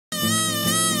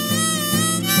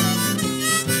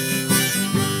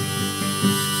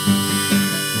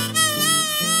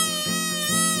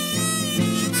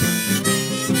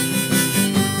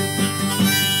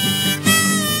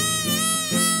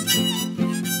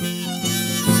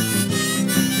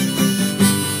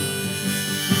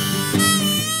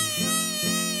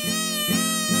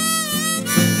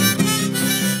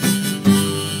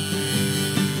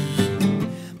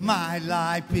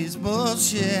life is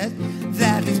bullshit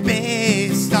that is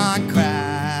based on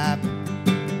crap.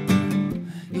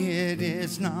 It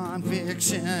is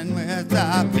non-fiction with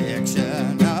a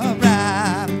fictional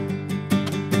rap.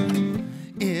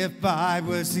 If I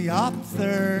was the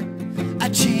author,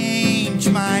 I'd change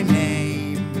my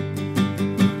name.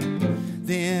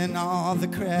 Then all the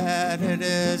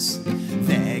creditors,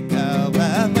 they go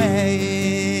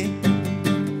away.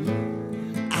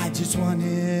 I just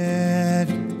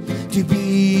wanted to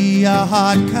be a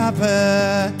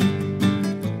hardcover.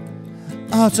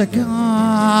 All I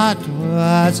got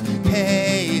was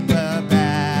paperback.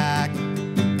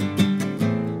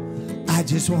 I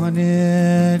just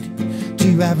wanted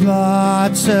to have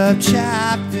lots of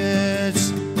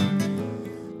chapters.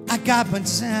 I got one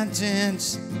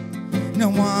sentence no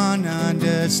one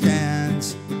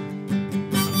understands.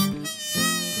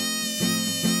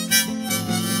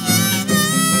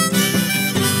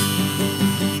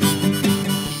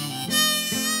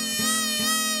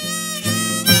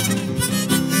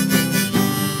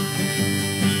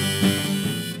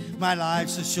 My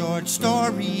life's a short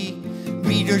story,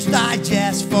 Reader's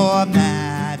Digest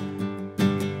format.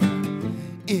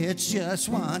 It's just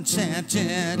one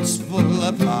sentence full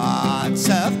of lots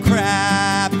of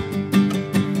crap.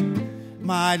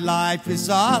 My life is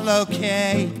all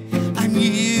okay, I'm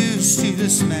used to the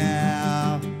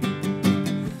smell.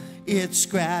 It's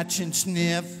scratch and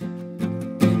sniff,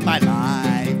 my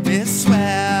life is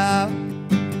swell.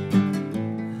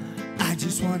 I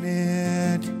just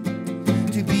wanted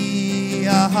to be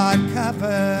a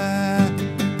hardcover.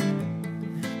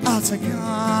 All I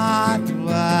got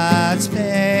was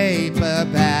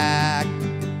paperback.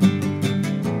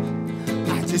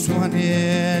 I just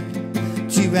wanted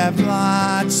to have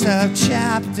lots of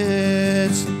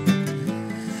chapters.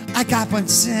 I got one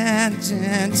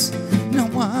sentence no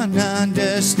one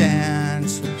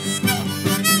understands.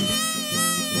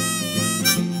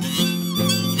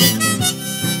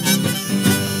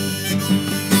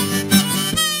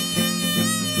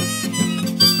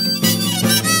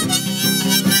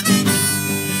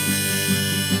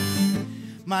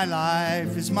 My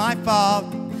life is my fault,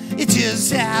 it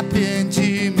just happened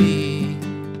to me.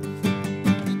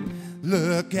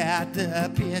 Look at the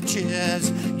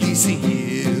pictures, you see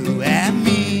you and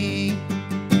me.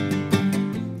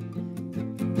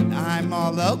 I'm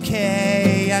all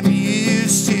okay, I'm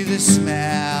used to the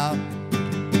smell.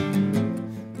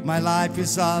 My life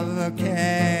is all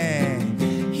okay,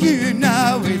 you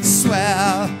know it's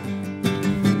swell.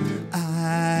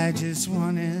 I just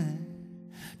wanted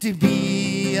to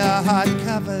be a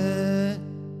hardcover.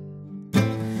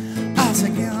 All I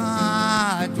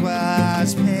got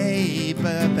was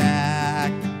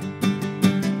paperback.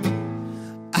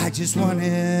 I just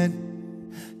wanted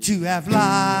to have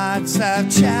lots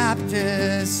of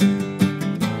chapters.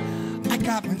 I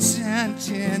got one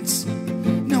sentence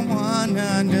no one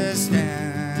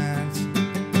understands.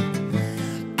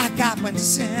 I got one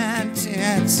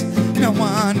sentence no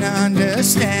one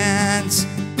understands.